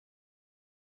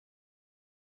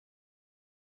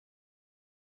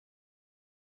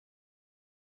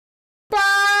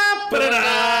Hello,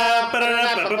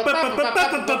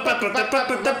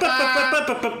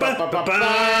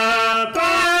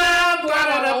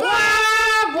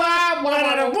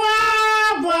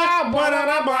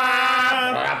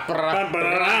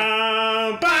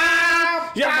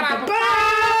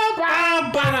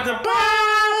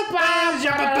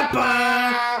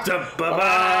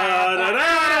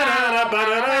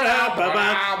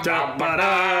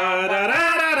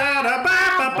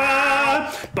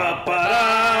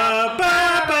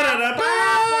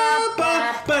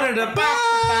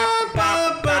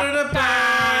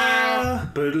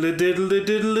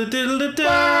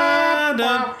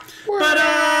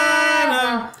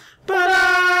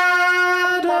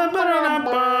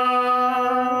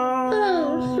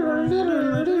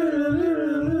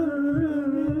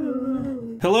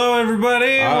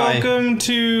 everybody. Hi. Welcome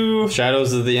to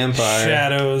Shadows of the Empire.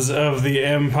 Shadows of the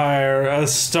Empire, a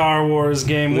Star Wars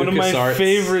game. One of my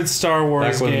favorite Star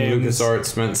Wars games. Back when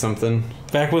LucasArts meant something.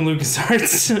 Back when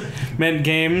LucasArts meant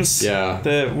games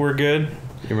that were good.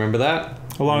 You remember that?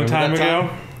 A long time ago.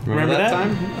 Remember that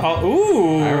time? Oh,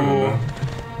 ooh. I remember.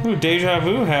 Ooh, deja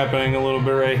vu happening a little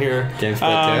bit right here. Games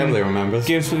played terribly, remembers.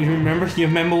 You remember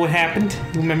what happened?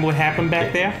 You remember what happened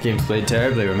back there? Games played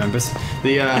terribly, remembers.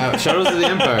 The Shadows of the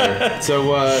Empire.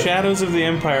 So Shadows of the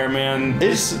Empire, man.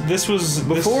 This was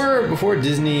before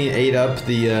Disney ate up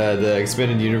the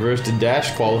expanded universe. Did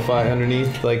Dash qualify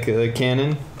underneath like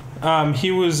canon? He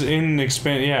was in I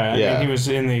mean, he was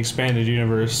in the expanded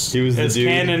universe. He was as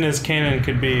canon as canon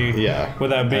could be. Yeah.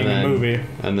 Without being a movie.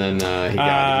 And then he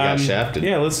got shafted.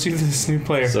 Yeah, let's do this new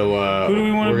player. So who do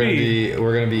we want to be?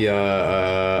 We're gonna be Do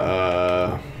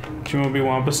you want to be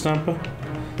Wampa Stumpa?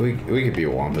 We could be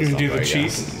a Wampa. Do you want to do the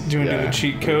cheat? Do you want to do the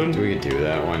cheat code? We could do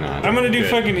that. Why not? I'm gonna do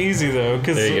fucking easy though,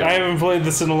 because I haven't played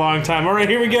this in a long time. All right,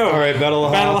 here we go. All right, Battle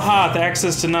of Hoth.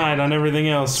 Access denied on everything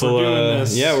else. So, we're doing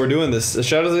this. Yeah, we're doing this.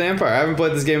 Shadows of the Empire. I haven't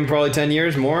played this game in probably 10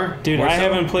 years more. Dude, I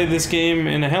haven't played this game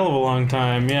in a hell of a long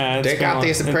time. Yeah, they got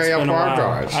these Imperial Power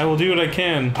Drives. I will do what I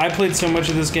can. I played so much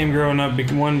of this game growing up.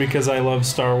 One, because I love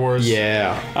Star Wars.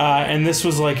 Yeah. And this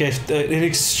was like an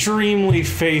extremely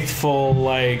faithful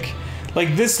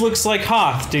Like this looks like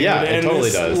Hoth, dude. Yeah, it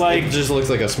totally does. Like, it just looks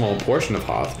like a small portion of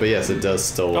Hoth, but yes, it does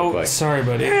still look like. Oh, sorry,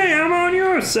 buddy. Hey, I'm on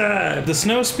your side. The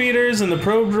snow speeders and the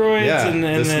probe droids and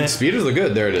the speeders look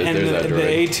good. There it is. And there's that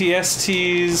droid. The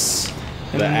ATSTs,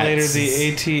 and then later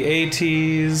the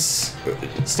AT-ATs.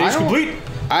 Stage complete.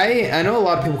 I know a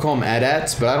lot of people call them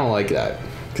AT-ATs, but I don't like that.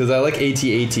 Because I like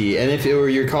AT-AT, and if it were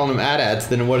you're calling them AT-ATs,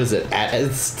 then what is it?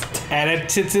 AT-ATs?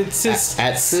 AT-ATs?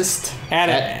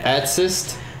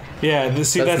 Yeah,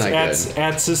 that's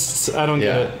ATSists. I don't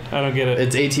get it. I don't get it.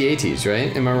 It's AT-ATs,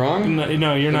 right? Am I wrong?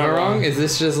 No, you're not wrong. Is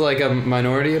this just like a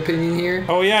minority opinion here?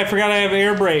 Oh yeah, I forgot I have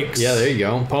air brakes. Yeah, there you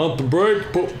go. Pump the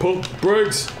brake, pump the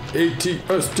brakes.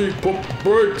 ATST, pump the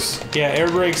brakes. Yeah, air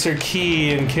brakes are key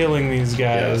in killing these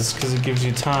guys because it gives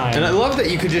you time. And I love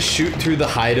that you could just shoot through the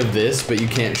hide of this, but you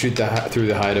can't shoot through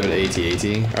the hide of an AT-AT.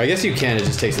 Or I guess you can. It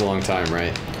just takes a long time,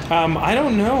 right? I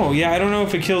don't know. Yeah, I don't know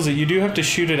if it kills it. You do have to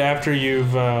shoot it after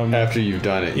you've done it.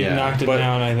 You've knocked it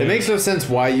down. I think it makes no sense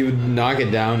why you would knock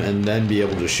it down and then be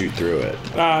able to shoot through it.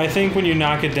 I think when you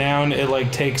knock it down, it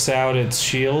like takes out its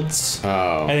shields.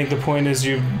 Oh. I think the point is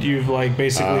you've like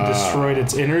basically destroyed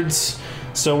its innards.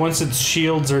 So once its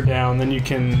shields are down, then you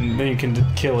can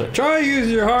kill it. Try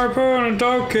use your harpoon and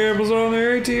dog cables on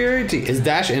the AT-AT. Is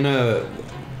Dash in a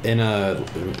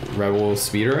Rebel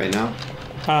speeder right now?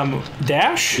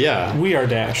 Dash? Yeah. We are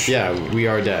Dash. Yeah, we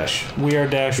are Dash. We are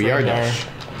Dash. We are Dash.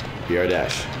 We are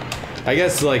Dash. I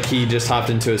guess like he just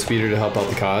hopped into a speeder to help out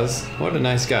the cause. What a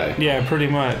nice guy. Yeah, pretty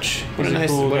much. What a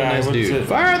nice dude.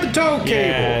 Fire the tow cable.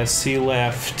 Yes, he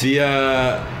left. The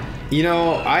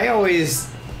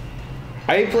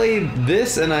I played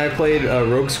this and I played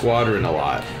Rogue Squadron a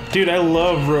lot. Dude, I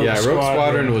love Rogue Squadron. Yeah, Rogue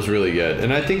Squadron was really good.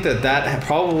 And I think that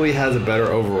probably has a better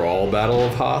overall Battle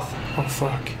of Hoth. Oh,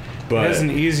 fuck. But it has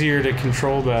an easier to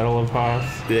control Battle of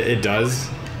Hoth. It does.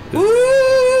 Woo!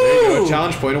 There you go.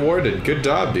 Challenge point awarded. Good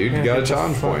job, dude. You got a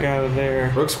challenge point. Out of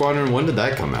there. Rogue Squadron, when did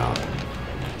that come out?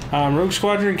 Rogue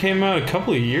Squadron came out a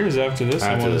couple of years after this,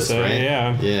 I want to say. Right?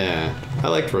 Yeah. Yeah. I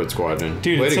liked Rogue Squadron.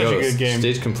 Dude, it's such a good game.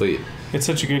 Stage complete. It's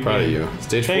such a good game. Proud of you.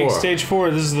 Stage 4. Stage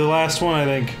 4. This is the last one, I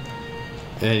think.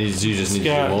 And you just need to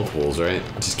do multiples, right?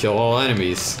 Just kill all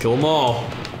enemies. Kill them all.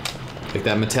 Like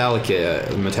that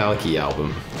Metallica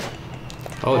album.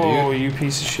 Oh, you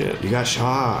piece of shit. You got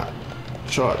shot.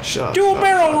 Shot. Do a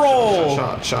barrel roll!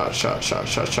 Shot.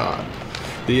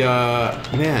 The,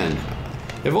 man.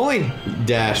 If only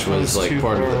Dash was like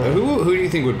part of the... Who do you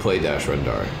think would play Dash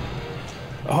Rendar?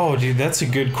 Oh, dude, that's a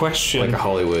good question. Like a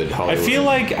Hollywood. I feel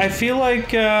like I don't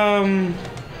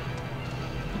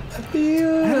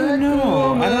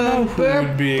know. I don't know who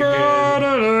would be a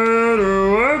good.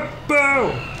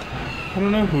 I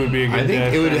don't know who would be a good. I think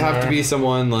Dash it would have Rendar. to be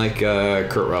someone like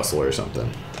Kurt Russell or something.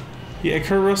 Yeah,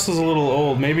 Kurt Russell's a little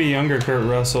old. Maybe younger Kurt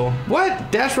Russell.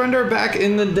 What? Dash Rendar back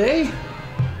in the day?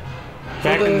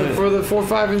 For the 4,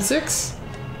 5, and 6?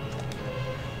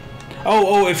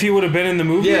 Oh, if he would have been in the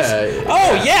movies? Yeah.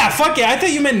 Oh, yeah, fuck yeah. I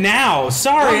thought you meant now.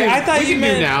 Sorry, I thought you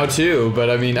meant... do now, too, but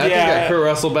I mean, I think Yeah. that Kurt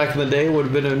Russell back in the day would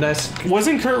have been a nice...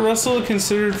 Wasn't Kurt Russell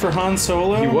considered for Han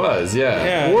Solo? He was,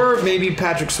 yeah. Yeah. Or maybe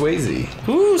Patrick Swayze.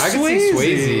 Ooh, I could see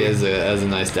Swayze as a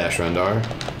nice Dash Rendar.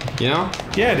 You know?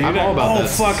 Yeah, dude. I'm all about oh,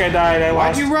 this. fuck, I died. I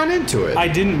Why'd lost. you run into it? I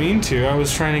didn't mean to. I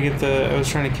was trying to get I was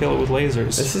trying to kill it with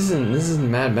lasers. This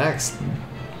isn't Mad Max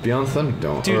Beyond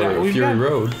Thunderdome Dude, or we've Fury got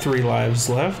Road. 3 lives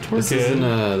left. We're This good.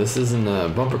 isn't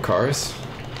Bumper Cars.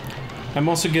 I'm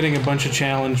also getting a bunch of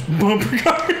challenge bumper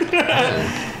cards.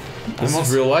 This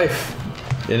is real life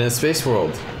in a space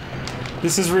world.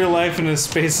 This is real life in a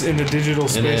digital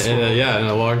space world. In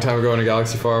a long time ago in a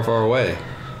galaxy far, far away.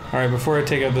 All right, before I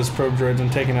take out those probe droids, I'm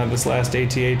taking out this last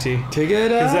AT-AT. Take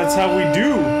it out. Because that's how we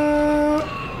do.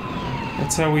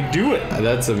 That's how we do it.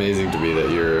 That's amazing to me that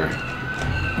you're...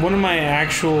 One of my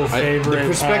actual favorite... the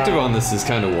perspective on this is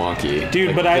kind of wonky. Dude,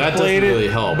 like, but I that played doesn't it. really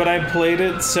help. But I played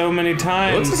it so many It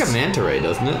times. looks like a manta ray,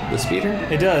 doesn't it? The speeder?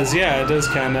 It does, yeah, it does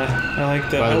kind of. I like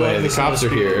that. By the way, the cops are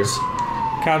here.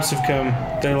 Cops have come.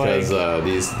 They're Because like,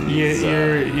 these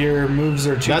your moves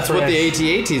are too that's fresh. what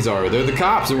the AT-ATs are. They're the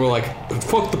cops, and we're like,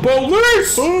 fuck the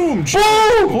police! Boom!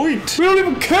 Boom! Point! We don't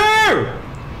even care!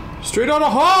 Straight out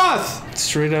of Hoth!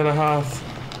 Straight out of Hoth.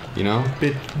 You know?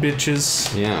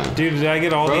 Bitches. Yeah. Dude, did I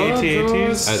get all the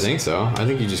AT-ATs? I think so. I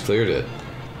think you just cleared it.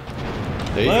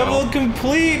 There you Level go.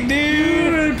 complete,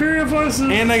 dude!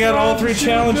 And I got all 3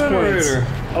 challenge points. Way to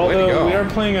Although go. we are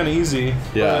playing on easy.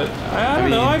 Yeah. But I don't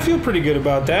know, I feel pretty good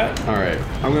about that. Alright,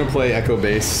 I'm gonna play Echo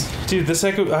Base. Dude,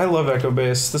 I love Echo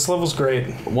Base. This level's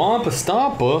great. Wampa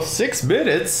Stompa, 6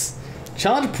 minutes.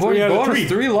 Challenge point 3 out of bonus, 3.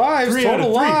 3 lives, 3 out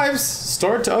total of 3. lives.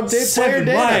 Start to update 7 player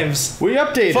data. lives. We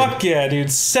updated. Fuck yeah, dude.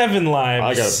 7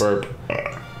 lives. I got a burp.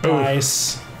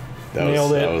 Nice.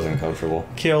 Nailed it. That was uncomfortable.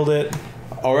 Killed it.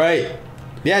 Alright.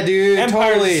 Yeah, dude,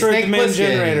 Empire totally. destroyed Snake the main Plissken.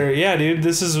 generator. Yeah, dude.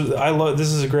 This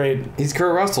is great. He's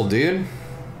Kurt Russell, dude.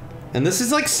 And this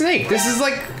is like Snake. This is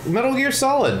like Metal Gear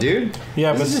Solid, dude.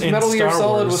 Yeah, this but is just in Metal Gear Star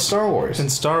Solid Wars. with Star Wars. In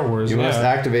Star Wars, You must yeah.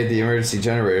 activate the emergency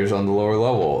generators on the lower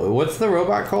level. What's the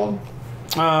robot called?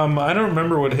 I don't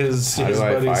remember what his How do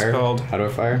I buddy's fire? called. How do I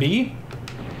fire? B?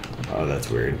 Oh, that's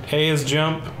weird. A is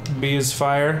jump. B is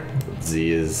fire.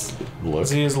 Z is look.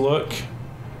 Z is look.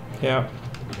 Yeah.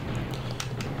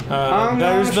 I'm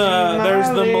There's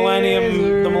gonna the shoot my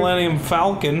laser. Millennium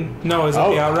Falcon. No, is that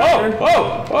the Oh, Outrider?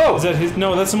 oh! Is that his?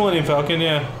 No, that's the Millennium Falcon.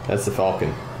 Yeah, That's the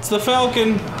Falcon. it's the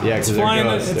Falcon. Yeah, it's because there flying. it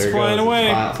goes. It's There it flying goes.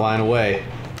 away. It's flying away.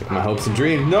 My hopes and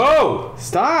dreams. No!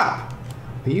 Stop!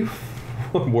 Will you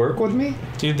work with me?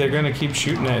 Dude, they're gonna keep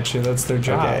shooting at you. That's their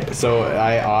job. Okay, so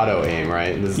I auto aim,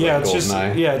 right? This is Yeah, like it's just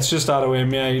GoldenEye. it's just auto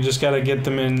aim. Yeah, you just gotta get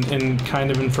them in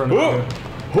kind of in front of Whoop!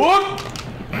 you. Whoop!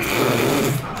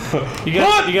 You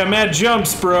got mad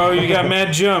jumps, bro. You got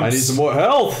mad jumps. I need some more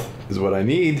health. Is what I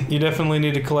need. You definitely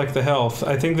need to collect the health.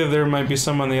 I think that there might be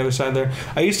some on the other side there.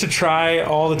 I used to try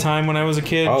all the time when I was a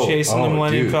kid, chasing the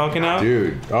Millennium dude, Falcon out.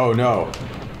 Dude, oh no.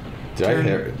 Did I Turn-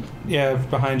 hit? Yeah,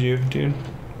 behind you, dude.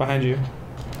 Behind you.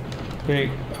 Wait.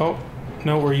 Oh.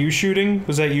 No, were you shooting?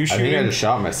 Was that you I shooting? think I just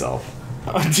shot myself.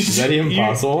 Did Is that even you-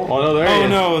 possible? Oh no, there he Oh is.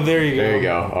 no, there you go. There you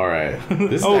go. All right.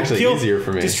 This is actually easier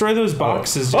for me. Destroy those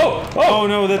boxes. Oh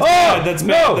no, that's oh, bad. That's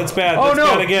bad. no. That's bad. Oh That's no,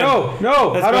 bad again. no.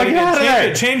 That's How do I bad get out of again.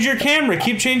 there? Change your camera.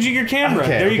 Keep changing your camera.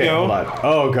 Okay, there you okay, go. Hold on.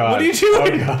 Oh god. What are you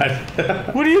doing? Oh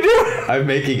god. What are you doing? I'm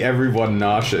making everyone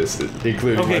nauseous,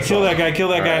 including Okay, myself. kill that guy. Kill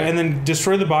that All guy, right. and then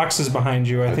destroy the boxes behind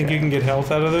you. I think Okay. you can get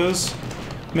health out of those.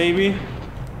 Maybe.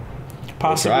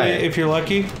 Possibly, try it. if you're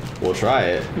lucky. We'll try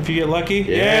it. If you get lucky.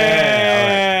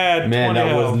 Yeah, Yeah. Man, 20 that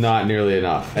health. was not nearly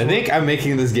enough. I think I'm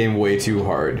making this game way too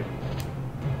hard.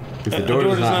 If The door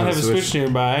does not have a switch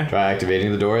nearby. try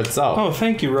activating the door itself. Oh,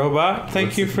 thank you, robot.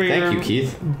 Thank you for Thank you,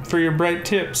 Keith. for your bright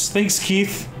tips. Thanks,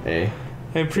 Keith. A. I A,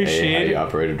 how appreciate do you it.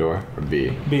 operate a door? Or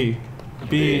B? B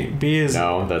is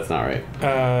No, that's not right.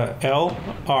 L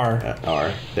R.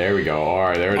 R. There we go.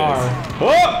 R. There it is. R.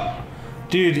 Oh!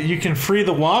 Dude, you can free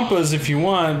the Wampas if you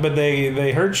want, but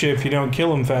they hurt you if you don't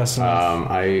kill them fast enough.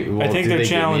 I think did they're they give me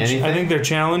challenge. I anything? think they're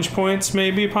challenge points,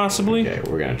 maybe, possibly. Okay,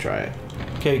 we're gonna try it.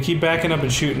 Okay, keep backing up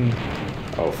and shooting.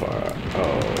 Oh, far.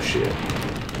 Oh, shit.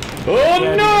 Oh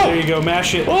Yeah, no! There you go.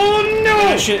 Mash it. Oh no!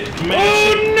 Mash it.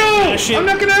 Mash it. no! Mash it. I'm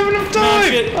not gonna have enough time!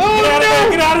 Mash it. Oh Get out of there!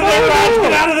 no! Get out of there! Raj!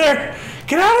 Get out of there!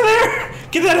 Get out of there!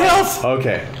 Get that health!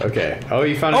 Okay. Oh,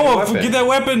 you found a new Oh, weapon. get that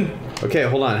weapon! Okay,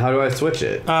 hold on. How do I switch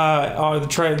it?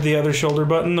 Try the other shoulder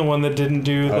button, the one that didn't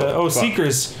do the. Oh, fuck.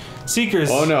 Seekers. Seekers.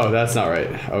 Oh no, that's not right.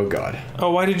 Oh god.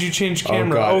 Oh, why did you change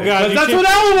camera? God. Oh god, That's you what changed-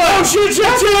 L was! Oh shit,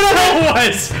 that's what L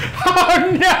was!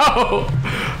 Oh no!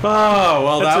 Oh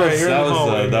well, That's that right, was you're in the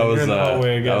hallway again. You're in the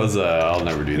hallway again. I'll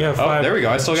never do that. Yeah, Oh, there we go.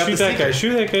 I still got shoot the that guy. sticker.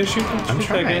 Shoot that guy. Shoot I'm that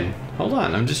guy. trying. Hold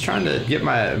on. I'm just trying to get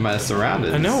my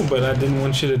surroundings. I know, but I didn't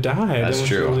want you to die. That's I didn't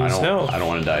true. Want you to lose health. I don't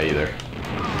want to die either.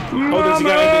 Oh, there's a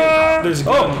guy. There's a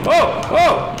gun.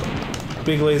 Oh!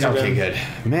 Big laser Okay, gun. good.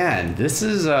 Man, this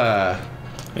is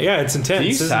Yeah, it's intense. Can you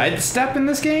isn't sidestep in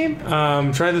this game?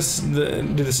 it? Try this.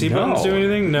 Do the C buttons do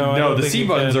anything? No. I No, don't the think C you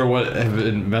buttons can. are what have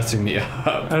been messing me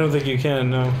up. I don't think you can.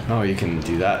 No. Oh, you can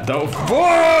do that though.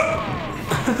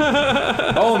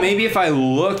 Oh, maybe if I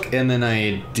look and then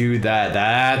I do that.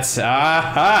 That's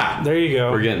aha. There you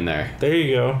go. We're getting there. There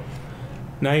you go.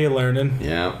 Now you're learning.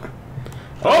 Yeah.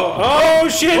 Oh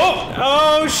shit!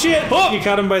 Oh shit! You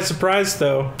caught him by surprise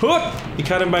though. You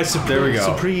caught him by surprise. There we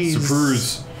go.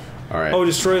 Surprise. All right. Oh,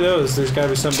 destroy those. There's gotta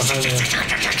be something behind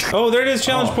there. Oh, there it is.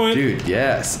 Challenge point. Dude,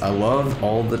 yes. I love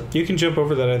all the. You can jump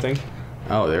over that, I think.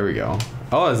 Oh, there we go.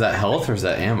 Oh, is that health or is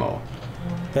that ammo?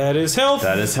 That is health.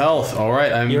 That is health. All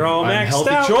right, You're all I'm maxed healthy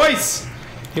out. choice.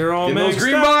 You're all Get maxed those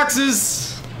green out.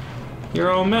 boxes. You're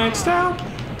all maxed out.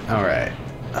 All right.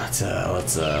 Let's do.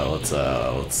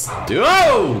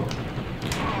 Oh!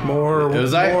 More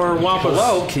wampas.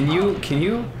 Hello, can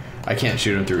you? I can't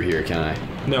shoot him through here, can I?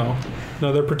 No,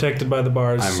 they're protected by the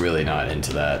bars. I'm really not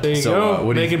into that. There you go,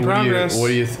 what making progress. What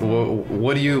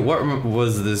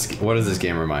does this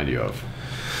game remind you of?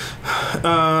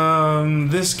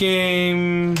 This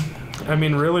game, I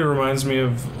mean, really reminds me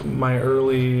of my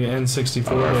early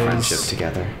N64 Our days. friendship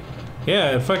together.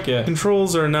 Yeah, fuck yeah.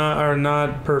 Controls are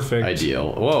not perfect.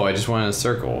 Ideal. Whoa! I just went in a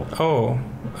circle. Oh,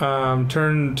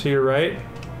 turn to your right.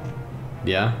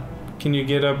 Yeah. Can you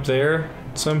get up there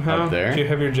somehow? Up there? Do you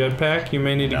have your jetpack? You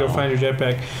may need to go No. find your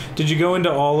jetpack. Did you go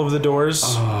into all of the doors?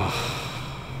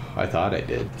 I thought I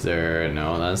did. Is there?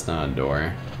 No, that's not a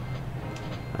door.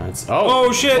 That's.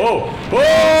 Oh shit! Whoa!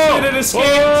 Whoa! Shit, it escaped!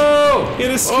 Whoa!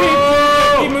 It escaped!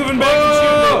 Whoa! Keep moving back and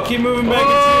shooting it! Keep moving back and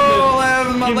shooting Oh, it! I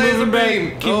have my Keep laser moving back-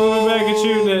 beam. keep moving back and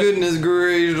shooting it. Goodness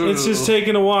gracious! It's just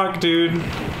taking a walk, dude.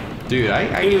 Dude, I It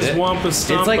get is it. wampa It's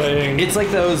stomping.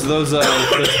 like those those people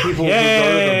who go to the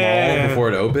Yeah. mall before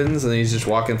it opens and he's just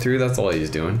walking through. That's all he's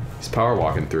doing. He's power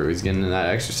walking through. He's getting that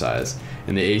exercise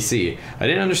in the AC. I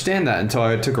didn't understand that until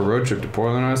I took a road trip to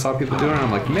Portland and I saw people doing it.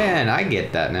 I'm like, man, I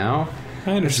get that now.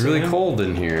 I understand. It's really cold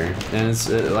in here, and it's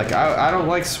like I don't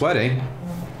like sweating.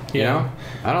 You know,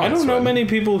 I don't. I like don't know sweating. many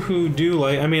people who do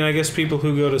like. I mean, I guess people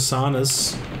who go to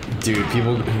saunas. Dude,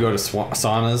 people who go to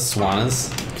saunas.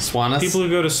 People who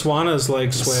go to saunas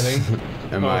like sweating.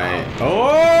 Am I?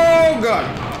 Oh god.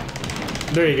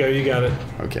 There you go. You got it.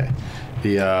 Okay.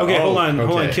 The Okay, hold on.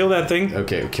 okay. Kill that thing.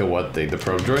 Okay, kill what thing? The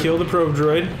probe droid? Kill the probe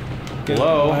droid. Get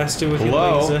Hello? blasted with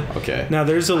Hello? your laser. Okay. Now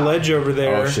there's a ledge over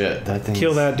there. Oh shit, that thing.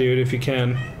 Kill that dude if you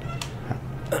can.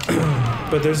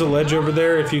 But there's a ledge over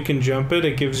there. If you can jump it,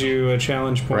 it gives you a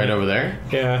challenge point. Right over there?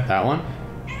 Yeah. That one?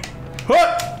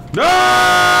 What? No!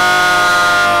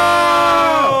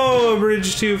 Oh, a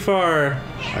bridge too far.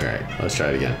 Alright, let's try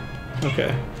it again.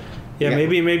 Okay. Yeah, Yeah.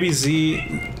 maybe Z.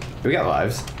 We got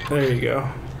lives. There you go.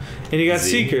 And you got Z.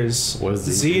 seekers. What is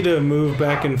Z? Z to move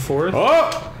back and forth,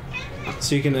 Oh!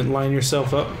 so you can line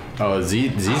yourself up. Oh,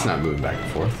 Z's not moving back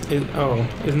and forth.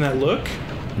 Isn't that look?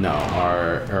 No,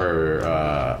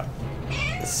 our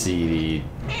CD.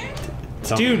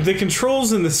 Dude, the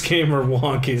controls in this game are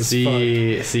wonky as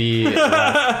fuck.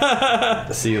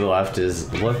 C left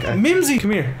is look. Mimsy,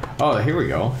 come here. Oh, here we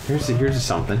go. Here's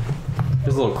something.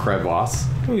 Here's a little Crevasse.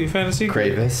 Oh, you found a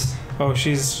secret. Kravis. Oh,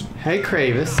 she's. Hey,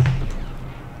 Kravis.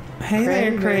 Hey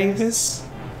there, Kravis.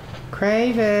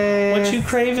 Kravis. Kravis. What you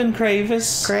craving,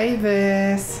 Kravis?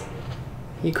 Kravis.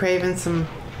 You craving some?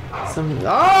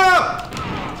 Oh!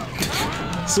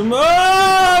 Some. Oh,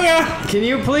 yeah. Can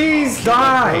you please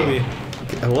die?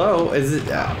 Hello? Is it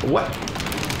what?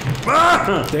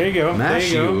 Ah! There you go.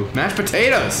 Mash there you you. Mashed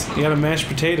potatoes. go. You gotta mash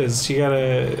potatoes. You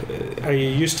gotta. Are you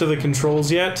used to the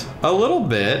controls yet? A little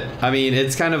bit. I mean,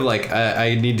 it's kind of like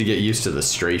I need to get used to the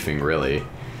strafing, really,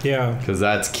 Yeah. because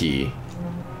that's key.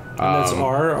 And that's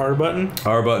R button.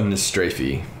 R button is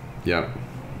strafey. Yep.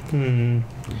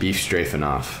 Beef strafing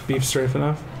off. Beef strafing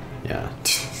off. Yeah.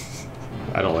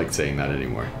 I don't like saying that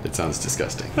anymore. It sounds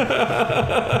disgusting.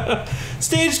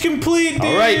 Stage complete, dude.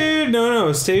 All right.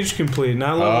 No, stage complete,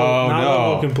 not level.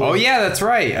 Level complete. Oh yeah, that's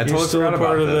right. I totally forgot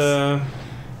about this.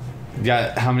 You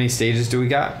got how many stages do we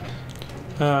got?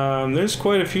 There's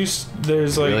quite a few.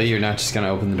 There's like. Really, you're not just gonna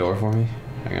open the door for me?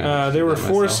 There were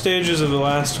 4 stages of the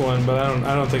last one, but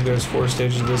I don't think there's 4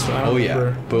 stages of this one. I don't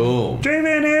remember. Boom.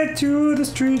 Driving it to the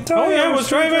street. Oh yeah, I was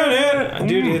driving it.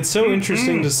 Dude, it's so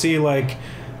interesting to see like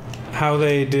how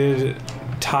they did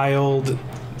tiled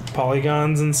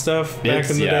polygons and stuff back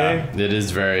in the day. It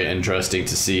is very interesting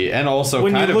to see, and also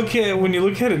when you look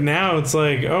at it now, it's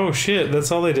like, oh shit,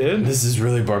 that's all they did. This is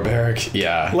really barbaric.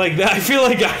 Yeah, like that. I feel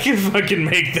like I can fucking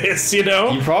make this. You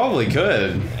know, you probably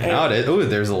could. Nowadays, oh,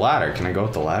 there's a ladder. Can I go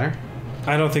up the ladder?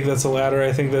 I don't think that's a ladder.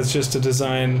 I think that's just a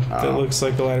design that looks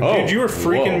like a ladder. Oh, dude, you were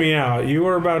freaking me out. You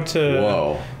were about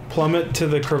to plummet to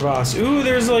the crevasse. Ooh,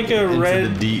 there's like a red.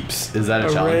 Into the deeps. Is that a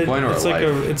challenge point or it's a like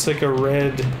life? It's like a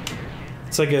red.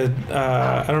 It's like a,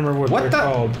 I don't remember what they're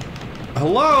called.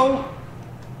 Hello?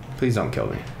 Please don't kill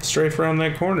me. Strafe around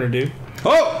that corner, dude.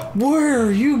 Oh! Where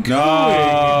are you going?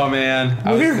 Oh, man.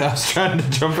 I was trying to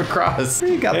jump across.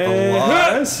 You got the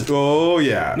loss. Oh,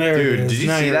 yeah. There dude, it is. did you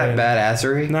Now see that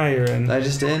badassery? Now you're in. That I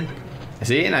just did?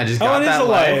 See? And I just got that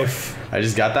life. I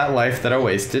just got that life that I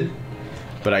wasted.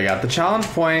 But I got the challenge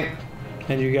point.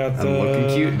 And you got the... I'm looking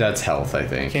cute. That's health, I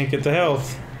think. Can't get the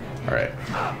health. All right.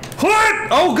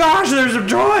 What? Oh gosh, there's a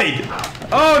droid.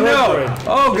 Oh no. Droid.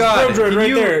 Oh god. Droid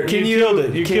right there. Can you killed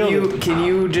it. Can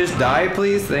you just die,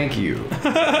 please? Thank you.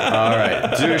 All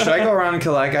right. Dude, should I go around and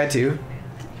kill that guy too?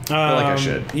 I feel like I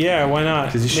should. Yeah, why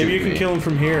not? Maybe you can kill him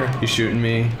from here. He's shooting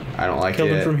me. I don't like it. Kill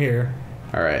him from here.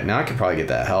 All right. Now I can probably get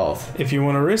that health. If you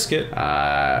want to risk it.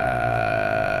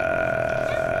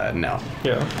 No.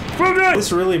 Yeah.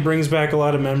 This really brings back a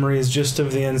lot of memories just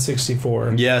of the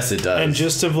N64. Yes, it does. And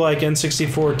just of like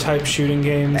N64 type shooting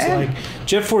games, like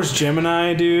Jet Force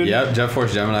Gemini, dude. Yep, Jet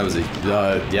Force Gemini was a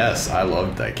yes, I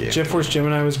loved that game. Jet Force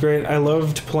Gemini was great. I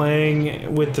loved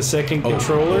playing with the second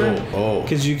controller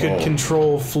because you could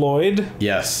control Floyd.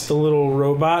 Yes. The little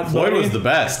robot. Floyd was the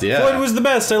best. Yeah. Floyd was the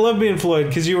best. I loved being Floyd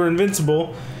because you were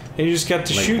invincible and you just got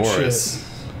to shoot Boris. shit.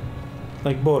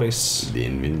 Like Boris. The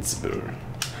Invincible.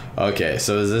 Okay,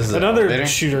 so is this another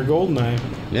shooter, GoldenEye?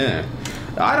 Yeah.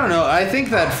 I don't know. I think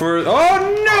that for...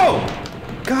 Oh, no!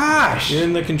 Gosh! You're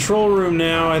in the control room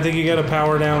now. I think you gotta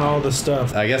power down all the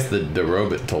stuff. I guess the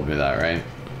robot told me that, right?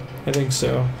 I think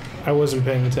so. I wasn't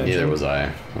paying attention. Neither was I.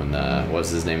 When,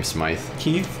 what's his name? Smythe?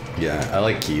 Keith? Yeah, I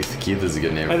like Keith. Keith is a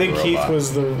good name for I think the Keith robot.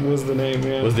 was the name,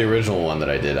 yeah. Was the original one that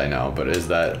I did, I know, but is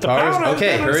that...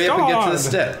 Okay, hurry up and get to the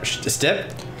step.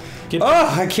 Step?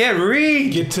 I can't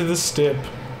read! Get to the step.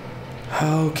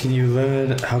 How can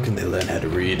they learn how to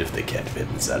read if they can't fit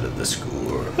inside of the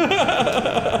school?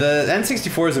 The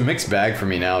N64 is a mixed bag for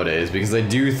me nowadays because I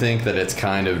do think that it's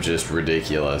kind of just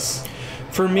ridiculous.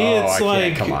 For me, it's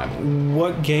like,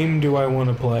 what game do I want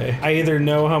to play? I either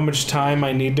know how much time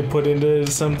I need to put into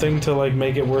something to like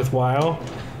make it worthwhile,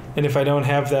 and if I don't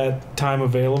have that time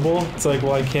available, it's like,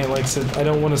 well, I can't I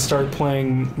don't want to start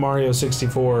playing Mario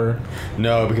 64.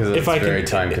 No, because it's very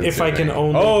time consuming. If I can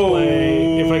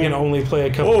only play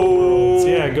a couple of worlds,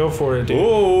 yeah, go for it, dude.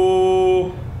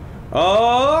 Oh,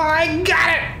 I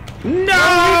got it. No,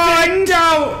 I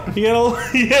don't.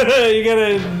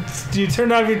 You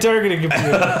turned off your targeting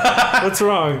computer. What's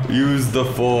wrong? Use the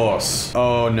force.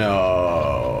 Oh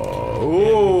no.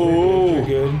 You're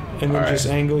good. And then just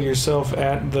angle yourself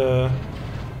at the...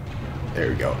 There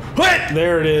we go. What?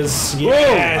 There it is.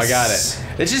 Yes. I got it.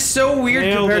 It's just so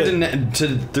weird compared to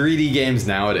 3D games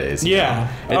nowadays.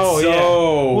 Yeah. It's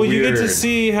so well, you weird. get to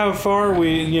see how far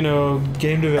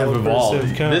game developers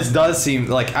have come. This does seem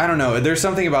like, I don't know, there's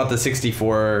something about the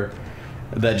 64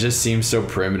 that just seems so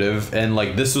primitive, and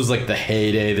like this was like the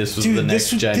heyday. This was the next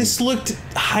gen. This looked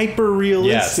hyper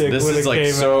realistic. Yes, this when is it like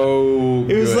came so.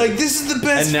 It was like, this is the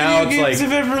best video games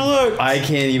I've ever looked. I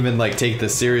can't even like take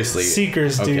this seriously.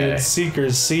 Seekers, dude.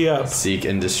 Seekers, see up. Seek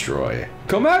and destroy.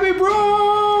 Come at me,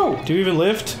 bro. Do you even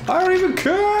lift? I don't even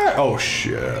care. Oh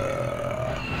shit.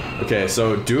 Okay,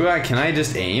 so can I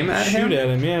just aim at him? Shoot at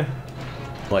him, yeah.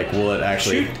 Like, will it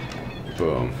actually? Shoot.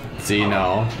 Boom. See,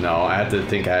 no, I have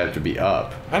to be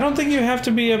up. I don't think you have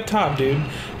to be up top, dude.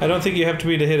 I don't think you have to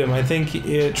be to hit him. I think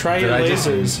try your lasers.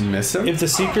 Did I just miss him? If the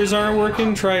Seekers aren't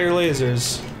working, try your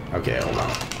lasers. Okay, hold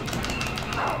on.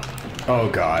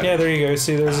 Oh god. Yeah, there you go.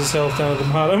 See, there's his health down at the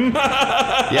bottom.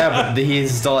 Yeah, but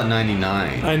he's still at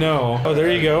 99. I know. Oh,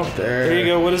 there you go. There you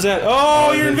go. What is that?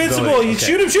 Oh, you're invincible. You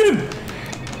shoot him.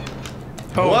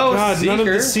 Oh, whoa, god, Seeker. None of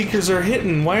the Seekers are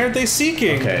hitting. Why aren't they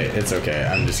seeking? Okay, it's okay.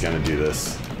 I'm just gonna do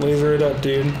this. Laser it up,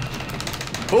 dude.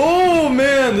 Oh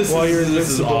man, this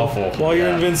is awful. While you're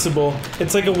invincible.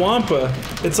 It's like a Wampa.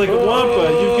 It's like a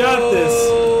Wampa. You've got this.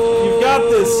 You've got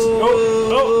this.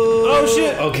 Oh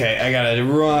shit. Okay, I gotta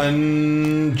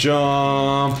run,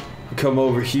 jump, come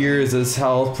over here. Is this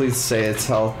health? Please say it's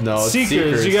health. No, it's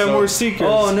Seekers. You got more Seekers.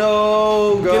 Oh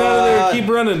no, God. Get out of there. Keep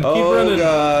running. Keep running.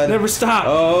 God. Never stop.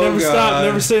 Oh, never God. Stop.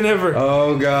 Never say never.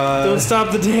 Oh God. Don't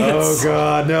stop the dance. Oh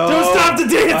God, no. Don't stop the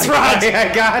dance, Raj.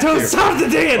 I got Don't stop the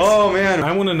dance. Oh man.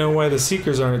 I want to know why the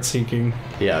Seekers aren't seeking.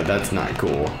 Yeah, that's not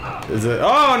cool. Is it?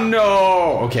 Oh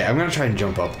no. Okay, I'm gonna try and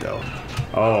jump up though.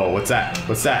 Oh, what's that?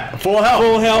 What's that? Full health.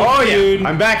 Full health, oh, yeah. dude.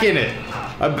 I'm back in it.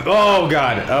 Oh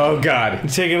God. Oh God. You're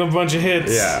taking a bunch of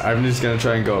hits. Yeah, I'm just gonna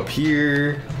try and go up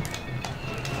here.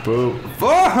 Boop.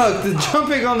 Fuck! The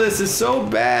jumping on this is so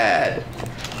bad.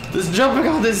 This jumping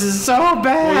on this is so bad.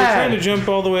 Well, you're trying to jump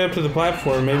all the way up to the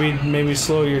platform. Maybe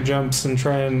slow your jumps and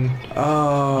try and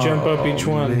jump up each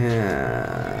one.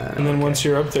 Man. And then once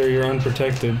you're up there, you're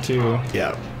unprotected too.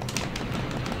 Yeah.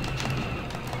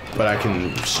 But I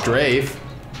can strafe.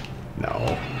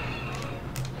 No.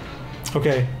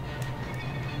 Okay.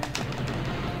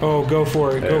 Oh, go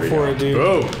for it. Go for it, dude.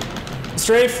 Boom.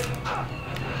 Strafe.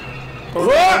 Oh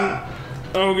God.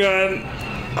 Oh God.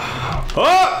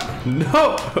 Oh!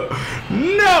 No!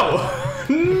 No!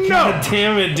 No! God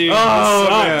damn it, dude. Oh,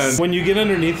 That sucks. man. When you get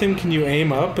underneath him, can you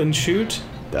aim up and shoot?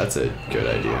 That's a good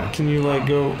idea. Can you like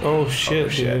go? Oh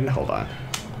shit, dude. Hold on.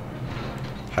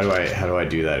 How do I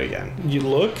do that again? You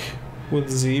look with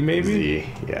Z maybe. Z.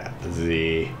 Yeah.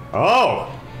 Z.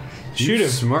 Oh! Shoot You him.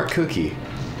 Smart cookie.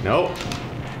 Nope.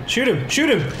 Shoot him! Shoot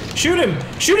him! Shoot him!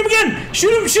 Shoot him again!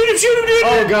 Shoot him! Shoot him! Shoot him, dude!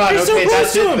 Oh God! You're so Okay, close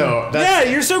that's to it him. though. Yeah,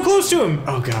 you're so close to him.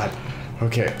 Oh God.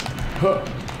 Okay. Huh.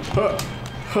 Huh.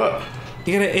 Huh.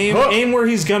 You gotta aim aim where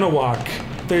he's gonna walk.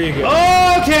 There you go.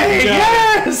 Okay.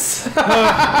 Yes.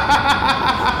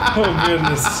 Oh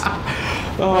goodness.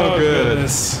 Oh, good.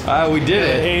 Goodness. We did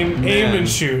it. Aim and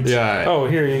shoot. Yeah. Oh,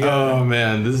 here you go. Oh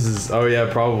man, this is. Oh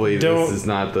yeah, probably. Don't- This is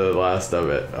not the last of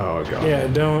it. Oh God. Yeah,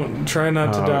 don't try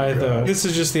not to die God. though. This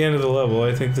is just the end of the level.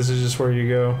 I think this is just where you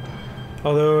go.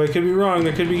 Although I could be wrong.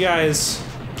 There could be guys.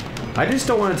 I just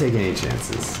don't want to take any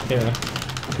chances. Yeah.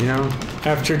 You know.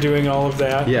 After doing all of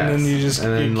that, Yes. and then you just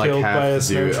And then, get like, killed have by a to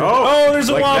snow do- trooper. Oh, there's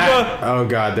a like Wampa! that. Oh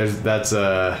God, that's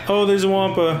Oh, there's a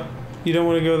Wampa. You don't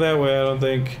want to go that way, I don't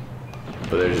think.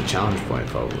 But there's a challenge point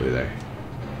probably there.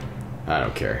 I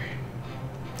don't care.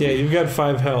 Yeah, you've got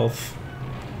 5 health.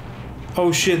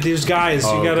 Oh shit, these guys.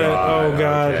 You gotta. Oh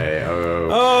God. Okay.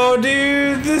 Oh,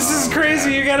 dude, this is crazy.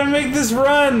 man. You gotta make this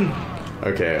run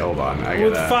Okay, hold on.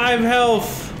 with 5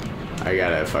 health. I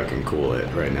gotta fucking cool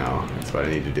it right now. That's what I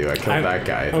need to do. I killed that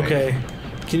guy. I think. Okay.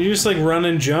 Can you just like run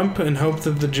and jump and hope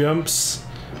that the jumps?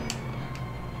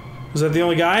 Was that the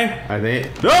only guy? I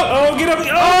think. No! Oh, get up! Oh,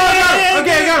 yeah,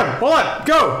 okay, I got him. Hold on.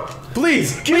 Go.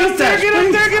 Please. Get up there! Get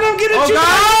up there! Get up! Get up! Oh God!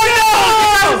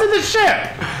 Oh, I was in the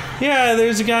ship. yeah,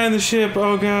 there's a guy in the ship.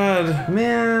 Oh God.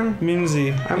 Man.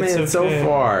 Minzy. I made it so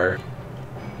far.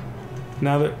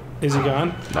 Now that is he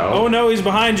gone? No. Oh no, he's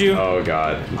behind you. Oh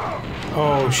God.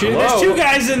 Oh shit! Hello? There's 2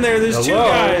 guys in there. There's 2 Hello?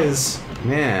 guys.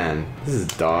 Man, this is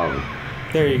dumb.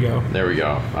 There you go. There we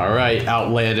go. All right,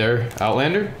 Outlander.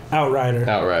 Outrider.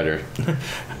 Outrider.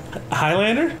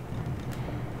 Highlander.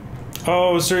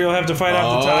 Oh, so you'll have to fight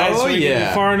off the tides so we can yeah.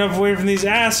 get far enough away from these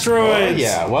asteroids. Oh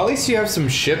yeah. Well, at least you have some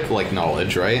ship like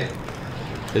knowledge, right?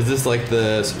 Is this like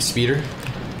the speeder?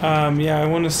 Yeah, I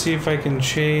want to see if I can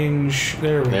change.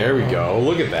 There we go. There we go.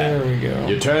 Look at that. There we go.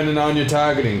 You're turning on your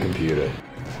targeting computer.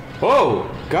 Whoa!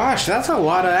 Gosh, that's a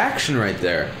lot of action right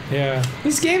there. Yeah.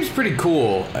 This game's pretty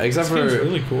cool, except This game's for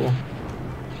really cool.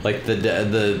 like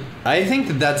the. I think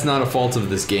that's not a fault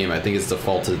of this game. I think it's the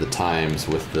fault of the times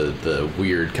with the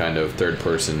weird kind of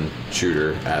third-person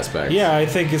shooter aspect. Yeah, I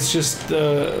think it's just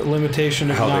the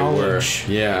limitation of How they were. knowledge.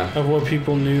 Yeah. Of what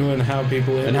people knew and how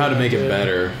people And how to make it interacted.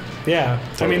 better. Yeah,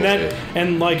 I mean that, Totally.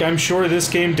 and like I'm sure this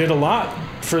game did a lot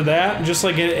for that, just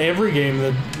like in every game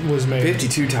that was made.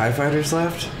 52 TIE fighters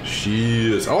left?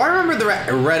 Jeez. Oh, I remember the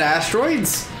red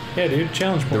asteroids. Yeah, dude,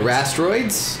 challenge points. The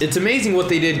Rastroids. It's amazing what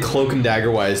they did cloak and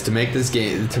dagger wise to make this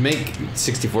game, to make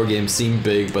 64 games seem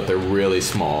big, but they're really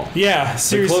small. Yeah, The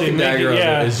seriously, cloak and dagger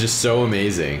yeah, of it is just so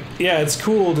amazing. yeah, it's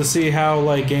cool to see how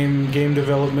like game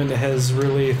development has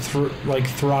really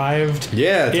thrived.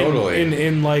 Yeah, totally.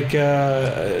 In like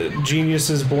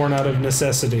geniuses born out of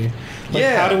necessity. Like,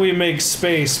 Yeah. how do we make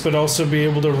space but also be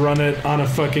able to run it on a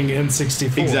fucking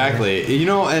N64? Exactly. You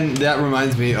know, and that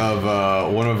reminds me of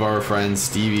one of our friends,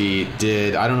 Stevie, she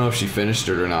did. I don't know if she finished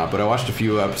it or not, but I watched a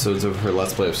few episodes of her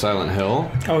Let's Play of Silent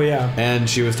Hill. Oh yeah. And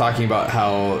she was talking about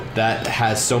how that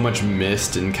has so much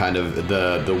mist and kind of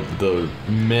the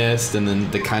mist, and then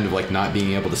the kind of like not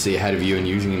being able to see ahead of you and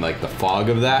using like the fog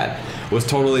of that was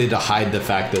totally to hide the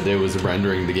fact that it was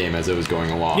rendering the game as it was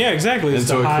going along. Yeah, exactly. And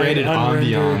so it created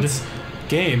ambiance.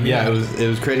 Game. Yeah, it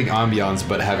was creating ambiance,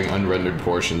 but having unrendered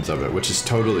portions of it, which is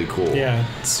totally cool. Yeah,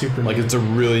 it's super. Like it's a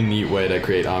really neat way to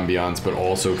create ambiance, but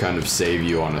also kind of save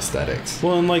you on aesthetics.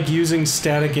 Well, and like using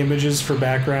static images for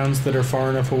backgrounds that are far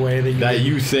enough away that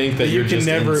you think that you're just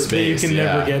never in space, that you can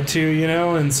never get to, you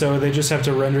know, and so they just have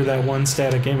to render that one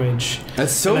static image.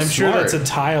 That's so and I'm smart. sure that's a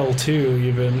tile too,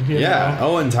 even. You know?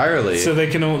 Oh, entirely. So they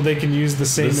can use the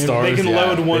same. They can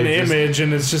load one image,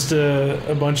 and it's just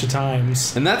a bunch of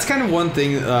times. And that's kind of one thing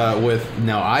with.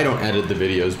 Now I don't edit the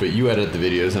videos, but you edit the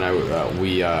videos, and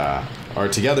we are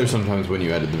together sometimes when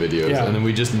you edit the videos, and then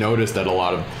we just noticed that a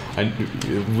lot of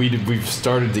we've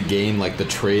started to gain like the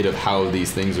trait of how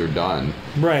these things are done,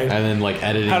 right? And then like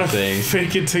editing how to things,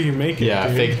 fake it till you make it. Yeah,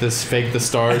 dude. fake the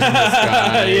stars in the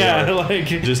sky. Yeah, like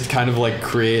just kind of like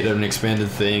create an expanded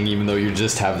thing, even though you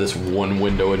just have this one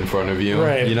window in front of you.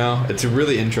 Right. You know, it's a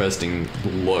really interesting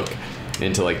look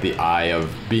into like the eye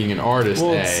of being an artist.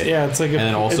 Well, it's like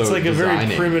a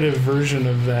very primitive version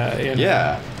of that. You know?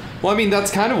 Yeah. Well, I mean,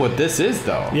 that's kind of what this is,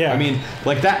 though. Yeah. I mean,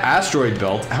 like that asteroid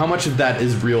belt, how much of that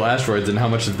is real asteroids and how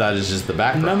much of that is just the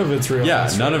background? None of it's real. Yeah,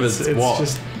 asteroids. none of it's well,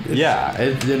 just...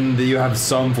 and you have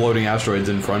some floating asteroids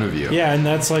in front of you. Yeah, and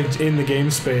that's like in the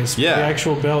game space. Yeah. The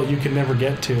actual belt you can never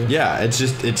get to. Yeah, it's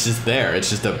just there. It's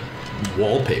just a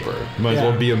wallpaper. Might as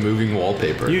well be a moving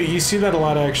wallpaper. You see that a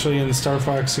lot actually in Star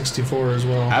Fox 64 as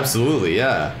well. Absolutely,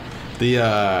 yeah.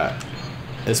 The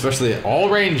especially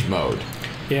all range mode.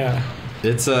 Yeah.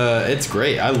 It's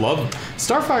great. I love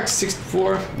Star Fox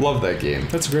 64. Love that game.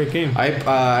 That's a great game.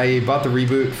 I bought the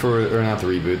reboot or not the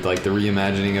reboot, like the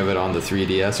reimagining of it on the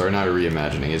 3DS, or not a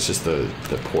reimagining. It's just the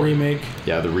port. Remake.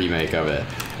 Yeah, the remake of it,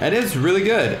 and it's really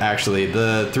good actually.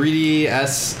 The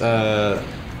 3DS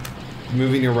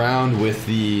moving around with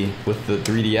the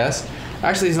 3DS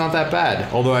actually is not that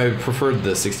bad. Although I preferred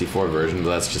the 64 version, but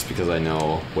that's just because I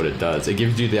know what it does. It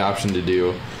gives you the option to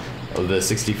do the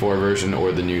 64 version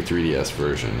or the new 3DS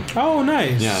version. Oh,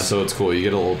 nice. Yeah, so it's cool. You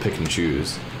get a little pick and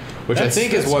choose, which I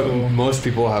think is what most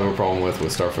people have a problem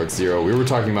with Star Fox Zero. We were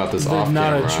talking about this off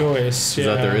camera. Not a choice. Is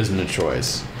that there isn't a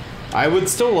choice. I would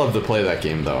still love to play that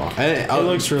game though. It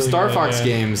looks really Star good, Fox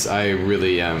games. I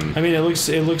really am. I mean, it looks.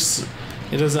 It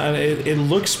doesn't. It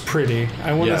looks pretty.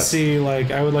 I want to see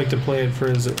like. I would like to play it for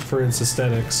its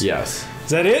aesthetics. Yes. Is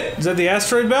that it? Is that the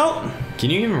asteroid belt? Can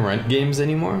you even rent games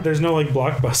anymore? There's no like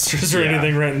Blockbusters or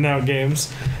anything renting out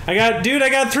games. I got 3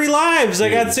 lives. Dude,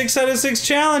 I got 6 out of 6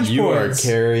 challenge points. You are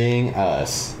carrying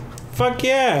us. Fuck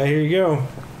yeah! Here you go.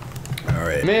 All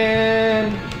right,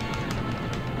 man.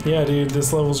 Yeah, dude,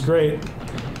 this level's great.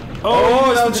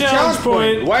 Oh, that was a challenge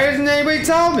point. Why doesn't anybody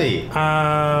tell me?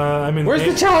 I mean, where's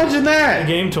the challenge in that? The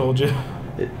game told you.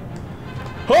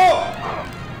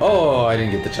 Oh, I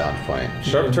didn't get the challenge point.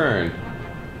 Sharp turn.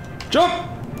 Jump!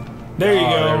 There you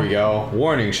go. There we go.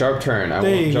 Warning, sharp turn. I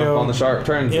won't jump on the sharp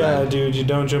turns. Yeah, dude, you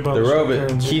don't jump on the sharp turns. The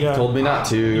robot Keith told me not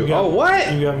to.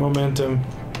 What? You got momentum.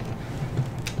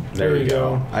 There we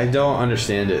go. I don't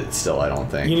understand it still, I don't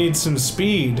think. You need some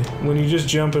speed. When you just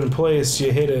jump in place,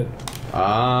 you hit it. Oh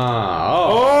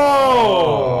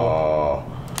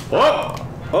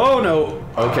no.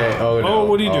 Okay. Oh no. Oh,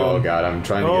 what are you doing? Oh god, I'm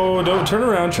trying to get... Oh, don't turn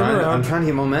around. Turn around. I'm trying to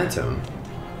get momentum.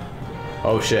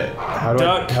 Oh shit. How do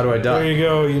I duck? There you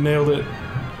go. You nailed it.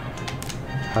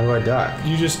 How do I duck?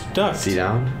 You just duck. See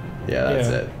down? Yeah, that's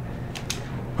it.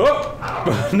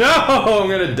 Oh! No! I'm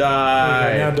gonna die.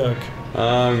 Okay, now duck.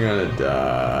 I'm gonna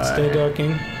die. Stay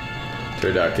ducking.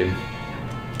 Turducking.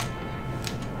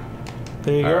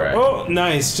 There you go. Right. Oh,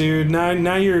 nice, dude.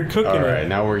 Now you're cooking it. All right,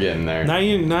 now we're getting there. Now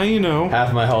you know.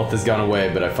 Half my health has gone away,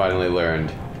 but I finally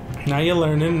learned. Now you're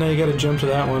learning. Now you gotta jump to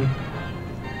that one.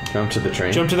 Jump to the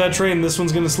train. Jump to that train. This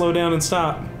one's gonna slow down and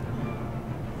stop.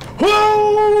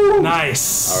 Woo!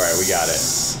 Nice. All right, we got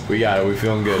it. We got it. We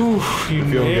feeling good. Whew, you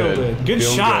nailed it. Good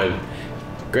shot. Good.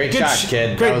 Great shot,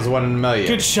 kid. That was 1 in a million.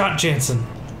 Good shot, Jansen.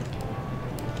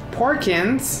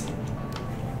 Porkins.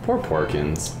 Poor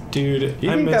Porkins. Dude, do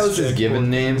you think that was his given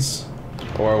names?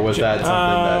 Or was that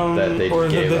something that they just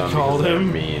gave him because they're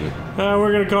mean?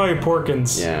 We're gonna call you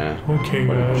Porkins. Yeah. Okay,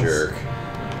 what guys. a jerk.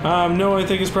 No, I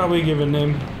think it's probably a given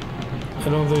name. I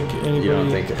don't think anybody... You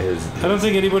don't think his... I don't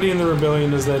think anybody in the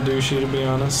rebellion is that douchey, to be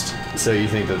honest. So you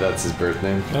think that that's his birth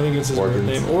name? I think it's his birth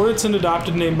name. Or it's an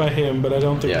adopted name by him, but I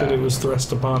don't think that it was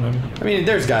thrust upon him. I mean,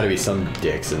 there's got to be some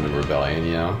dicks in the rebellion,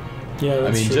 you know? Yeah,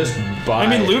 that's true. just buy... I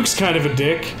mean, Luke's kind of a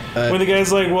dick. When the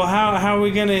guy's like, well, how are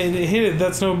we going to hit it?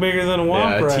 That's no bigger than a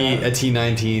Womp Rat. A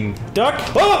T19... Duck?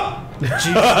 Oh!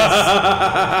 Jesus.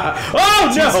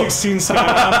 Oh, no! T16 Sky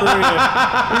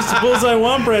Operator. There's the Bullseye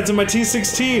Womp Rats in my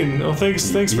T16. Oh,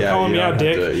 thanks for calling me out,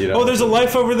 Dick. There's a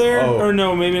life over there? Oh. Or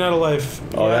no, maybe not a life.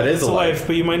 Oh, that is a life.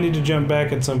 But you might need to jump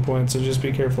back at some point, so just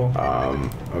be careful.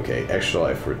 Okay, extra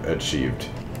life achieved.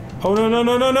 Oh,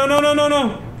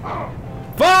 no.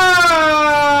 Fuck!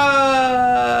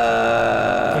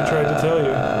 I tried to tell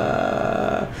you.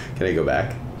 Can I go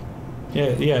back?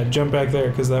 Yeah, jump back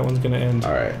there, because that one's going to end.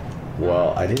 Alright.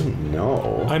 Well, I didn't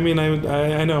know. I mean,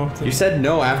 I know. You said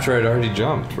no after I'd already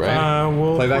jumped, right?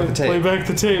 We'll play back the tape. Play back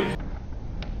the tape.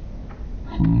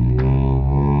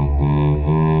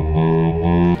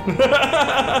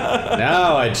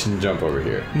 Now I can jump over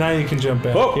here. Now you can jump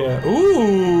back. Oh. Yeah.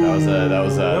 Ooh. That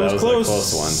was close. a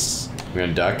close one. I'm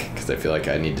gonna duck because I feel like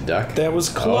I need to duck. That was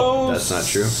close. Oh, that's not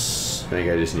true. I think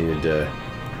I just needed to.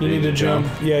 You need to jump.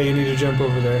 Yeah, you need to jump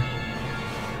over there.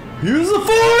 Use the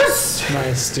force.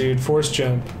 Nice, dude. Force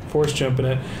jumping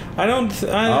it.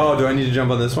 Oh, do I need to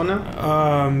jump on this one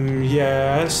now?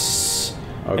 Yes.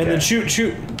 Okay. And then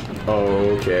shoot.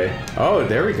 Oh, okay. Oh,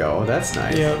 there we go. That's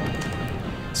nice. Yep.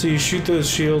 So you shoot those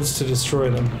shields to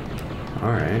destroy them.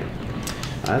 All right.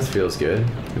 That feels good.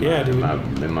 Dude. In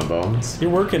my bones. You're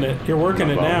working it. You're working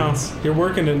it now. You're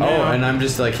working it now. Oh, and I'm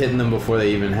just like hitting them before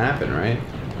they even happen, right?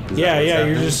 Yeah.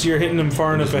 You're hitting them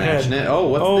far enough ahead. It? Oh,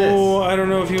 what's this? Oh, I don't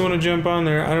know if you want to jump on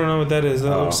there. I don't know what that is.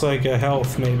 That looks like a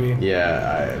health, maybe.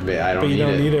 Yeah, I don't. But you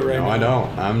don't need it right now. No, I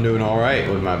don't. I'm doing all right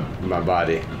with my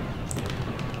body.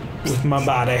 With my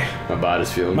body. My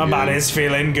body's feeling good. My body's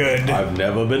feeling good. I've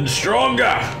never been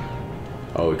stronger.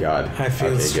 Oh God. I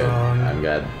feel strong. Good. I've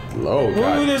got low.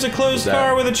 God. Ooh, there's a closed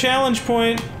car with a challenge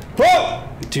point. Whoa!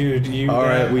 Dude, all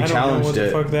right, we challenged it. I don't know what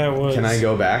the fuck that was. Can I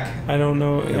go back? I don't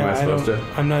know. Am I supposed to?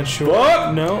 I'm not sure.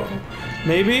 Fuck! No.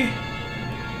 Maybe?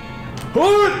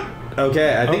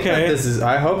 Okay, I think that this is.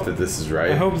 I hope that this is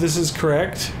right. I hope this is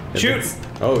correct. Shoot!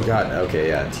 Oh God. Okay,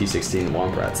 yeah. T16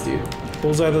 Womp Rats, dude.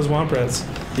 Bullseye those Womp Rats.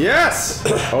 Yes.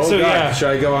 Oh so, God. Yeah.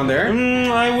 Should I go on there?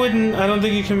 I wouldn't. I don't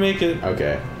think you can make it.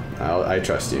 Okay. I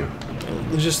trust you.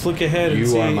 Just look ahead and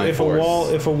see if a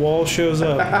wall shows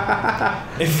up.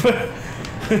 if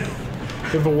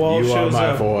a wall shows up. You are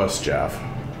my force, Jeff.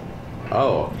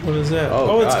 Oh. What is that?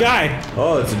 Oh, it's a guy.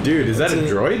 Oh, it's a dude. Is that a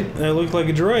droid? That looked like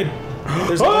a droid.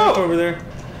 There's a life over there.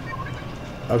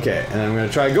 Okay, and I'm gonna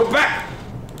try to go back.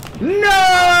 No!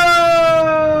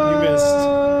 You missed.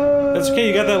 That's okay.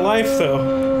 You got that life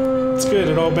though. It's good.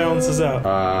 It all balances out.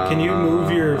 Can you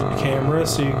move your camera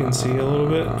so you can see a little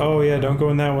bit? Oh yeah, don't go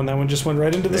in that one. That one just went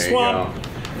right into the swamp.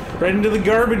 Right into the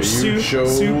garbage soup. You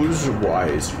chose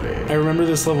wisely. I remember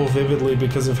this level vividly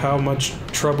because of how much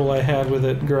trouble I had with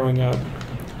it growing up.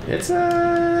 It's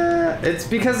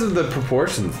because of the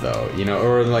proportions though,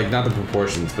 or like not the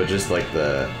proportions, but just like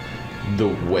the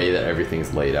way that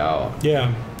everything's laid out.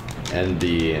 Yeah. And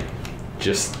the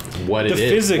physics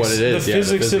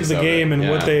of the game and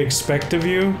what they expect of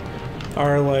you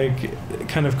are like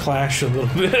kind of clash a little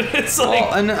bit. It's like,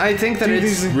 and I think that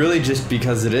it's really just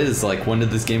because it is like, when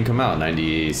did this game come out?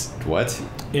 90s what?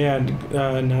 Yeah,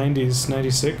 90s,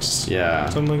 96. Yeah,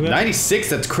 something like that. 96.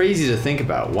 That's crazy to think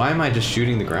about. Why am I just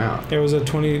shooting the ground? It was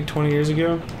 20 years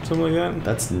ago, something like that.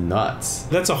 That's nuts.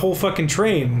 That's a whole fucking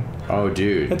train. Oh,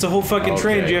 dude. That's a whole fucking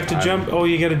train. You have to jump. Oh,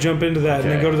 you got to jump into that and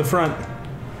then go to the front.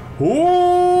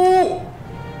 Ooh!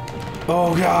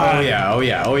 Oh God! Oh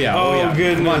yeah!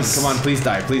 Goodness! Come on! Please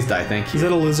die! Thank you. Is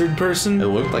that a lizard person? It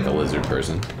looked like a lizard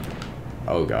person.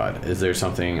 Oh God! Is there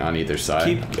something on either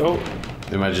side?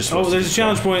 Am I just? There's a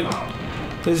challenge point.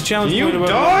 There's a challenge point. You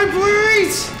die,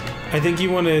 please! I think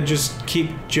you want to just keep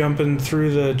jumping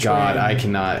through the train. God, I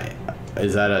cannot.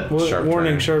 Is that a sharp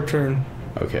warning? Turn? Sharp turn.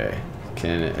 Okay.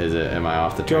 Am I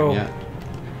off the turn yet?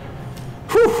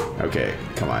 Whew. Okay,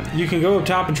 come on. You can go up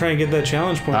top and try and get that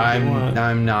challenge point if you want.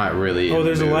 I'm not really. Oh,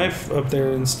 there's a life up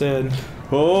there instead.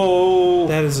 Oh.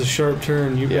 That is a sharp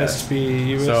turn. You best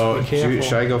be careful.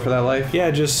 Should I go for that life?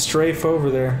 Yeah, just strafe over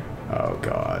there. Oh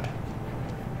God.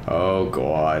 Oh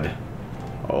God.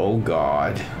 Oh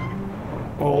God.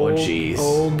 Oh jeez.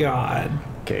 Oh God.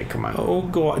 Okay, come on. Oh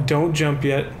God. Don't jump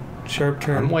yet. Sharp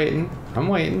turn. I'm waiting. Don't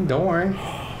worry.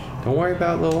 Don't worry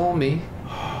about little old me.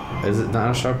 Is it not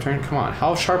a sharp turn? Come on.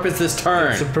 How sharp is this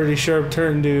turn? It's a pretty sharp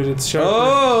turn, dude. It's sharper.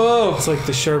 Oh! It's like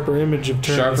the sharper image of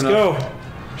turn. Let's go.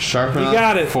 Sharp enough. You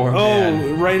got it. For a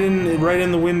man. Right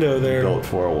in the window there. Built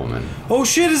for a woman. Oh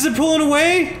shit! Is it pulling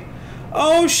away?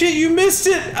 Oh shit! You missed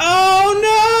it. Oh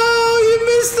no! You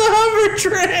missed the hover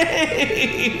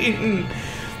train.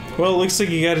 Well, it looks like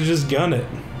you gotta just gun it.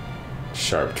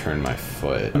 Sharp turn my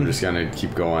foot. I'm just gonna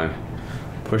keep going.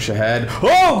 Push ahead.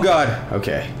 Oh god!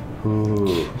 Okay.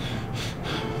 Ooh.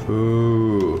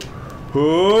 Ooh.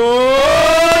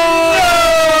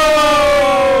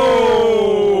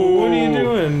 Ooh. What are you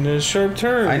doing? A sharp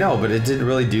turn. I know, but it didn't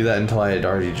really do that until I had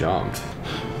already jumped.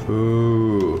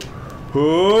 Ooh.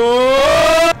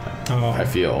 Ooh. Oh. I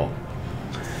feel.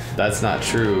 That's not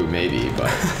true, maybe,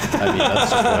 but I mean, that's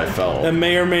just what I felt. That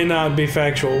may or may not be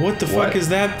factual. What the fuck is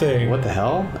that thing? What the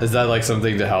hell? Is that like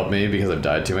something to help me because I've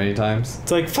died too many times?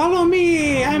 It's like, follow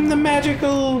me! I'm the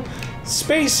magical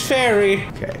space fairy.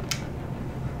 Okay.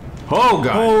 Oh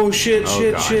god. Oh shit, Oh,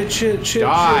 shit, God. shit.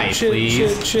 Die, shit,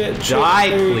 please. Shit. Die,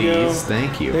 There you go. please.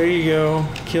 Thank you. There you go.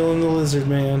 Killing the lizard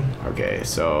man. Okay,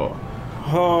 so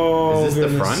Oh, is this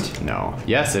goodness. the front? No.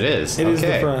 Yes, it is. It okay. is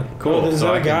the front. Cool. Oh, is So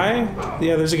that I a guy?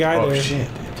 Yeah, there's a guy Oh there. shit,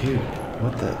 dude.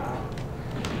 What the?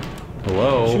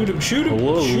 Hello. Shoot him! Shoot him!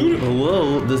 Hello. Shoot him!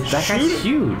 Hello. That Shoot guy's him.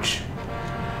 huge.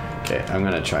 Okay, I'm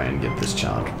gonna try and get this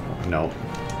challenge. Nope.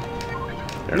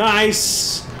 There.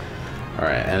 Nice. All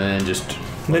right, and then just.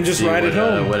 Then let's just see ride it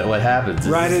home. What happens? Is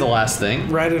Ride this it- the last thing?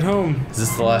 Right at home. Is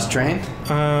this the last train?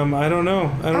 I don't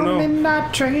know. I don't know. in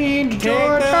that train to Take the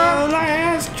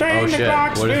last train Oh, to shit.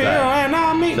 Clarksville, What is that? and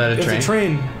I'll meet. Is that a It's train? a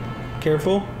train.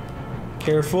 Careful.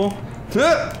 Careful.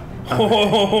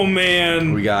 Oh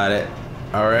man. We got it.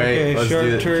 All right, Okay, let's do sharp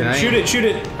it. turn. Can I- Shoot it! Shoot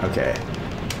it! Okay.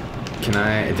 Did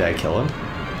I kill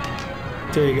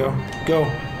him? There you go.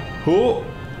 Go. Oh.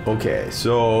 Okay,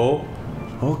 so.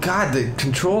 Oh god, the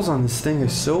controls on this thing are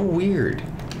so weird.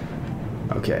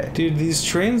 Okay. Dude, these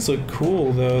trains look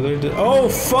cool though. Oh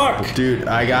fuck! Dude,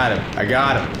 I got him. I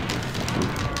got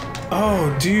him.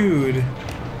 Oh dude.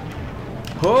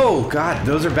 Oh god,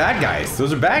 those are bad guys.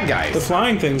 Those are bad The guys.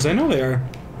 flying things, I know they are.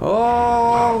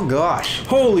 Oh gosh.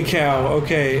 Holy cow.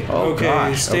 Okay. Oh, okay.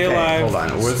 gosh. Stay Okay, alive. hold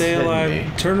on. What's Stay hitting alive.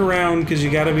 me? Turn around because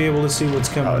you got to be able to see what's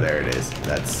coming. Oh, there it is.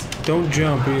 That's. Don't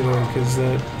jump either because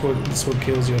that's what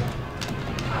kills you.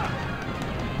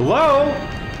 Hello?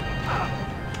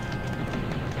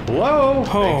 Hello?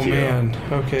 Oh Thank you. man.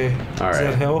 Okay. All right. Is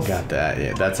that health? Got that.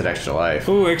 Yeah, that's an extra life.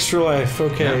 Ooh, extra life.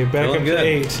 Okay. Yeah, Back feeling up good. to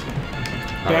 8.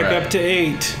 All Back right. up to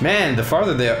 8. Man, the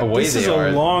farther away This they is are,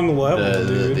 a long level, the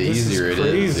dude. This easier is it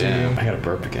is. crazy. Yeah. I gotta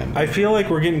burp again. I feel like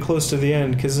we're getting close to the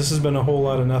end because this has been a whole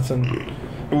lot of nothing.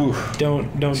 Oof. Don't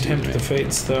tempt me. the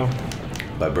fates though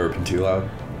By burping too loud.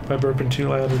 by burping too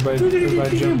loud or by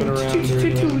jumping around. Pew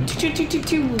pew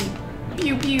pew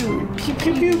Pew pew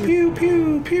pew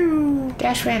pew pew.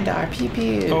 Dash Randar pew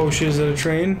pew. Oh shit! Is that a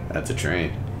train? That's a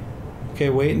train. Okay,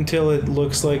 wait until it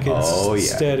looks like it's Oh, yeah.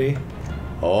 steady.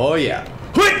 Oh yeah.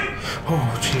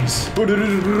 Oh jeez.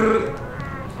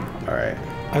 All right.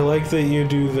 I like that you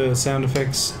do the sound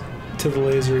effects to the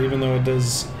laser, even though it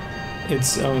does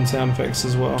its own sound effects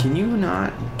as well. Can you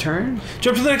not turn?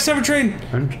 Jump to the next ever train.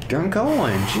 I'm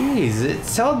going. Jeez, it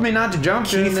told me not to jump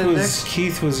to the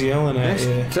Keith was yelling at next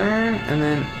you. turn, and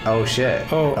then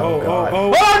shit. Oh, God.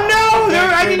 oh. Oh no!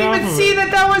 Backed I right didn't off even of see it.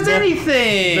 that was Back-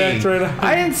 anything. backed right off.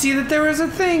 I didn't see that there was a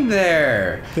thing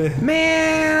there. Yeah, be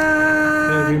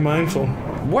Man, mindful.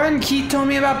 when Keith told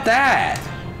me about that?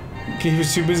 He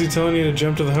was too busy telling you to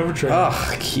jump to the hover train.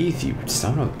 Ugh, Keith, you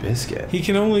son of a biscuit. He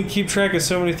can only keep track of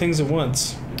so many things at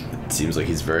once. It seems like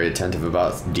he's very attentive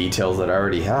about details that I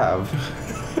already have.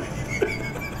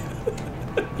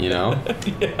 You know?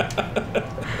 Yeah.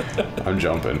 I'm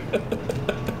jumping.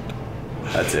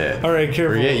 That's it. All right,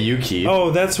 careful. Forget you, Keith.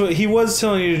 Oh, that's what he was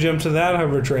telling you to jump to that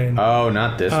hover train. Oh,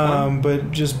 not this one.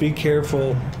 But just be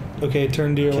careful. Okay,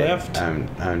 turn to your Okay, left.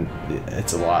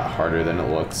 it's a lot harder than it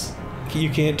looks. You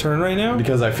can't turn right now,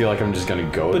 Because I feel like I'm just gonna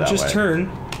go but that just way.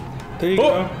 turn. There you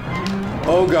Oh! go.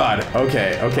 Oh god.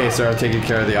 Okay, sir, I'm taking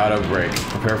care of the auto brake.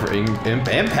 Prepare for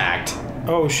impact.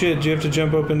 Oh shit! Do you have to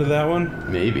jump up into that one?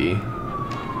 Maybe.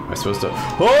 Am I supposed to?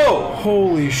 Oh!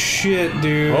 Holy shit,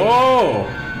 dude. Oh!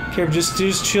 Okay,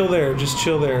 just chill there. Just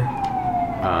chill there.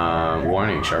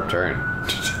 Warning, sharp turn.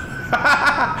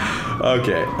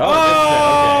 Okay.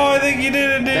 Oh, I think you did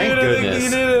it, dude. Thank I goodness. think you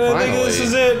did it. I think this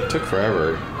is it. Took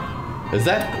forever. Is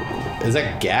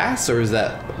that gas or is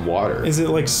that water? Is it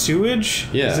like sewage?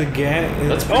 Yeah. Is it gas?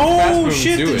 That's pretty fast Oh moving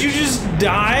shit! Did sewage. you just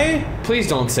die? Please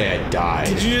don't say I died.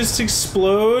 Did you just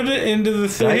explode into the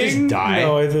thing? I just die?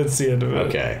 No, that's the end of it.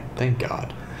 Okay. Thank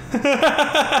God.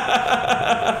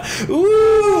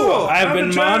 Ooh! I've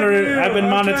been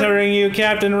monitoring you,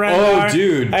 Captain Randar. Oh,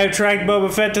 dude. I have tracked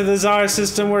Boba Fett to the Tsar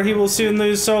system, where he will soon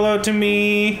lose Solo to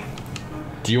me,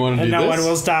 Do you want to and do no this? one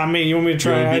will stop me. You want me to Do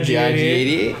you try want to beat the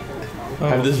IG-88? IG-88?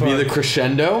 Have this be the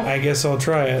crescendo? I guess I'll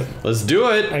try it. Let's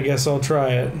do it. I guess I'll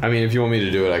try it. I mean, if you want me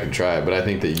to do it, I can try it. But I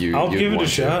think that I'll give it a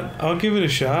shot. I'll give it a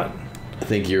shot. I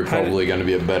think you're probably going to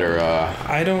be a better...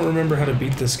 I don't remember how to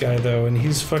beat this guy, though, and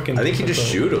he's fucking... I think you just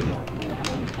shoot him.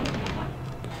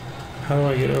 How do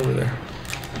I get over there?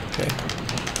 Okay.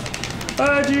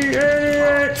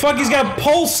 IG-88! Fuck, he's got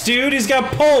pulse, dude! He's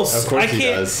got pulse! Of course he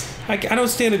does. I don't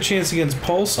stand a chance against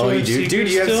pulse. Oh, you do?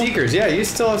 Dude, you have Seekers. Yeah, you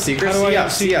still have Seekers. How do I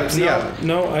have Seekers? See up.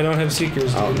 No, I don't have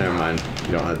Seekers, dude. Oh, never mind.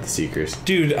 You don't have the Seekers.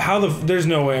 Dude, there's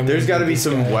no way I'm There's got to be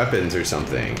some guy. weapons or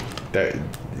something.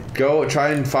 Go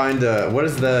try and find what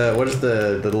is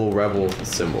the little rebel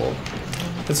symbol?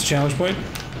 That's a challenge point?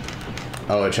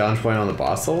 Oh, a challenge point on the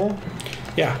boss level?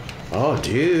 Yeah. Oh,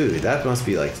 dude, that must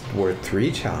be like worth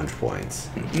 3 challenge points.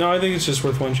 No, I think it's just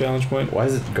worth 1 challenge point. Why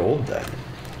is it gold then?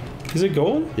 Is it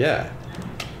gold? Yeah.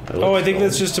 Oh, I think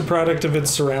that's just a product of its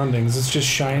surroundings. It's just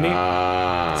shiny.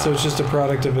 So it's just a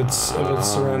product of its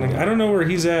surrounding. I don't know where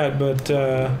he's at, but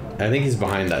I think he's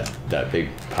behind that big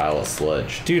pile of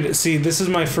sludge. Dude, see, this is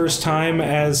my first time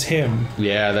as him.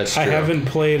 Yeah, that's true. I haven't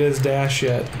played as Dash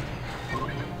yet.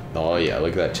 Oh yeah,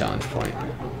 look at that challenge point.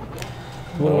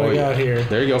 What do I got here?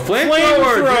 There you go,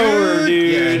 flamethrower,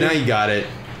 dude. Yeah, now you got it.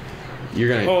 You're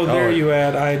gonna. Oh, there you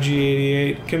at,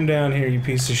 IG-88. Come down here, you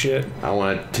piece of shit. I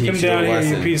want to teach you a lesson. Come down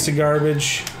here, you piece of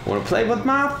garbage. I want to play with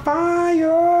my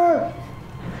fire.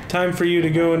 Time for you to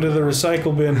go into the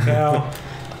recycle bin, pal.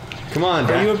 Come on,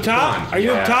 Dad. Are you up top? Are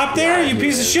you up top there, you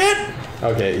piece of shit?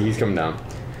 Okay, he's coming down.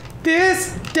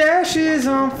 This Dash is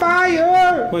on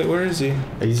fire. Wait, where is he?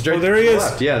 He's straight. Oh, there he is.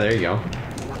 Left. Yeah, there you go.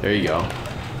 There you go.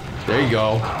 There you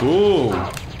go. Boom.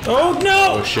 Oh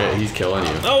no! Oh shit, he's killing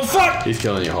you. Oh fuck! He's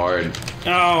killing you hard.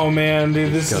 Oh man,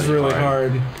 dude, this is really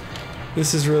hard.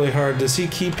 This is really hard. Does he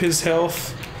keep his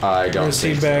health? I don't. Or is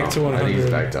he back to 100? I think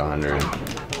he's back to 100.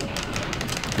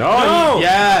 No!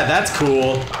 Yeah, that's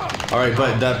cool. Alright,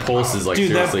 but that pulse is like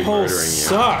dude, seriously that pulse murdering you.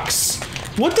 Sucks.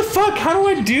 What the fuck? How do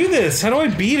I do this? How do I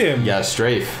beat him? Yeah,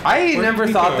 strafe. I never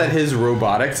thought that his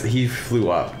robotics, he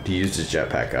flew up. He used his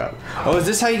jetpack up. Oh, is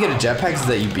this how you get a jetpack? Is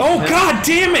that you beat him? God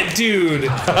damn it, dude!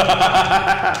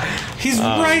 He's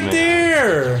right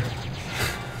there!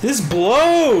 This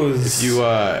blows!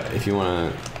 If you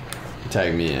want to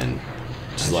tag me in,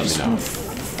 just let me know.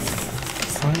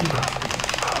 Find it.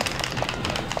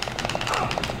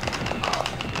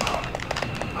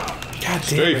 God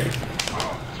damn it.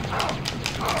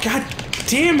 God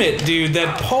damn it, dude!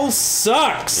 That pulse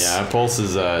sucks. Yeah, pulse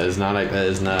is not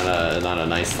a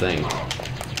nice thing.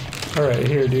 All right,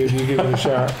 here, dude, you give it a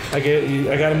shot. I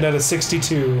got him down to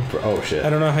 62. Oh shit! I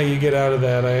don't know how you get out of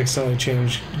that. I accidentally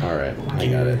changed. All right, I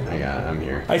got it. I'm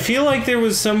here. I feel like there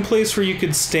was some place where you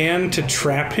could stand to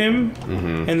trap him,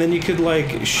 and then you could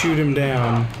like shoot him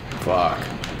down. Fuck.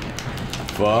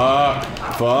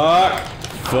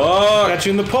 Got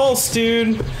you in the pulse,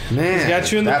 dude. Man, he's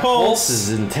got you in the that pulse.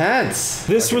 Is intense.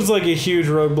 This was like a huge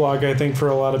roadblock, I think, for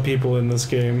a lot of people in this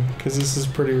game because this is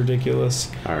pretty ridiculous.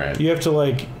 All right, you have to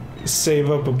like save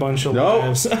up a bunch of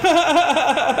lives.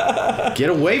 Get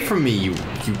away from me, you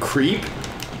creep.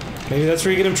 Maybe that's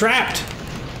where you get him trapped.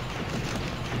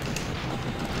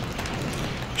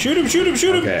 Shoot him! Shoot him!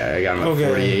 Shoot him! Okay, I got him at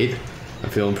 48. I'm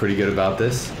feeling pretty good about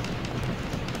this.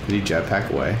 Did he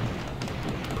jetpack away?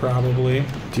 Probably.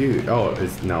 Dude, no,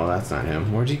 that's not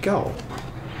him. Where'd he go?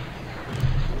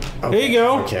 Okay. There you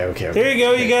go. Okay. There you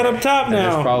go. You got up top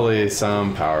now. There's probably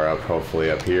some power up, hopefully,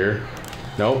 up here.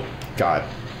 Nope. God.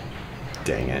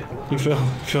 Dang it. You fell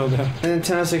down. And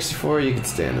Nintendo 64, you could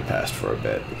stay in the past for a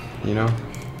bit. You know?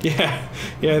 Yeah.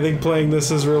 I think playing this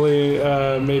has really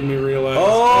made me realize.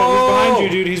 Oh! He's behind you,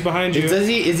 dude. He's behind you.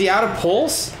 Is he out of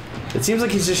pulse? It seems like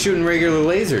he's just shooting regular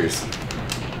lasers.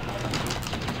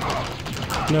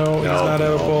 No, he's not out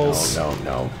of pulse.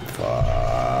 No.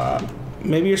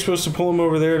 Maybe you're supposed to pull him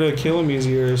over there to kill him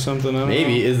easier or something. I don't know.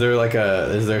 Is there like a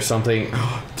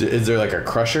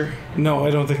crusher? No,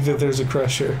 I don't think that there's a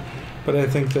crusher. But I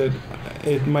think that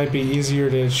it might be easier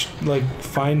to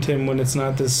find him when it's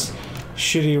not this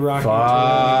shitty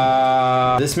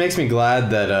rocket. This makes me glad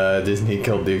that Disney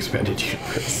killed the expanded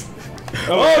universe.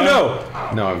 No!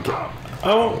 No, I'm kidding.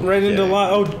 Oh, right into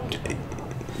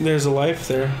there's a life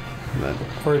there.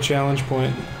 Or a challenge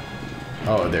point.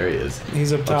 Oh, there he is.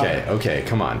 He's up top. Okay,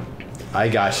 come on. I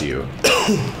got you.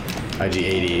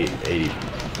 IG-80,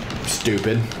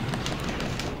 stupid.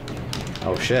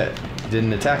 Oh shit. He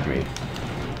didn't attack me.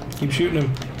 Keep shooting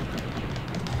him.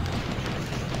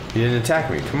 He didn't attack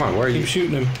me. Come on, where are you? Keep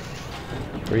shooting him.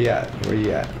 Where you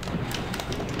at?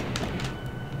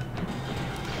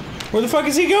 Where the fuck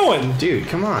is he going? Dude,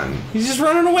 come on. He's just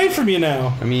running away from you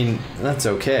now. I mean, that's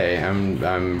okay.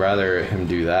 I'm rather him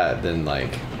do that than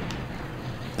like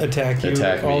attack you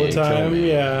attack all me the time. and kill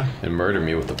me Yeah. and murder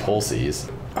me with the pulses.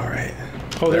 All right.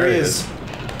 Oh, there he is.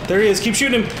 There he is. Keep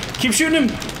shooting him. Keep shooting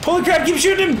him. Holy crap! Keep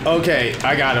shooting him. Okay,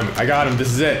 I got him. I got him. This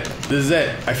is it. This is it.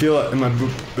 I feel it in my.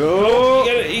 Oh,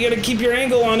 you gotta keep your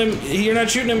angle on him. You're not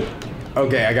shooting him.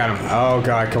 Okay, I got him. Oh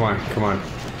god, come on, come on.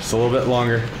 Just a little bit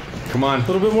longer. Come on. A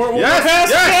little bit more. Yes!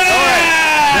 Fast. Yes! All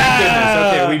right. Thank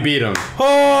goodness. Okay, we beat him.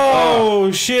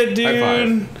 Oh shit, dude. High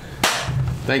five.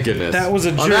 Thank goodness. That was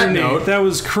a journey. On that note, that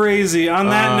was crazy. On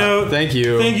that note, thank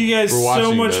you. Thank you guys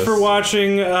so much this. for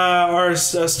watching our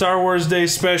Star Wars Day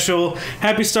special.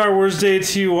 Happy Star Wars Day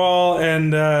to you all, and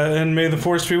may the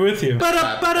Force be with you.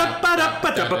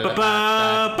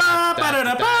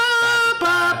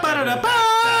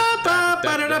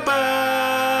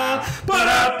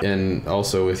 And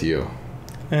also with you.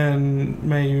 And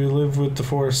may you live with the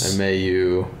Force. And may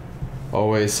you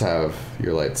always have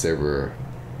your lightsaber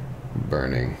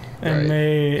burning. And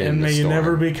may you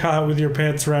never be caught with your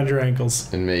pants around your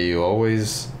ankles. And may you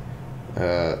always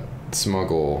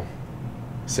smuggle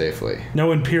safely.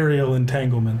 No Imperial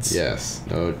entanglements. Yes.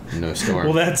 No storm.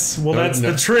 Well, that's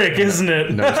the trick, isn't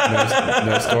it?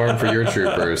 No storm for your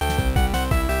troopers.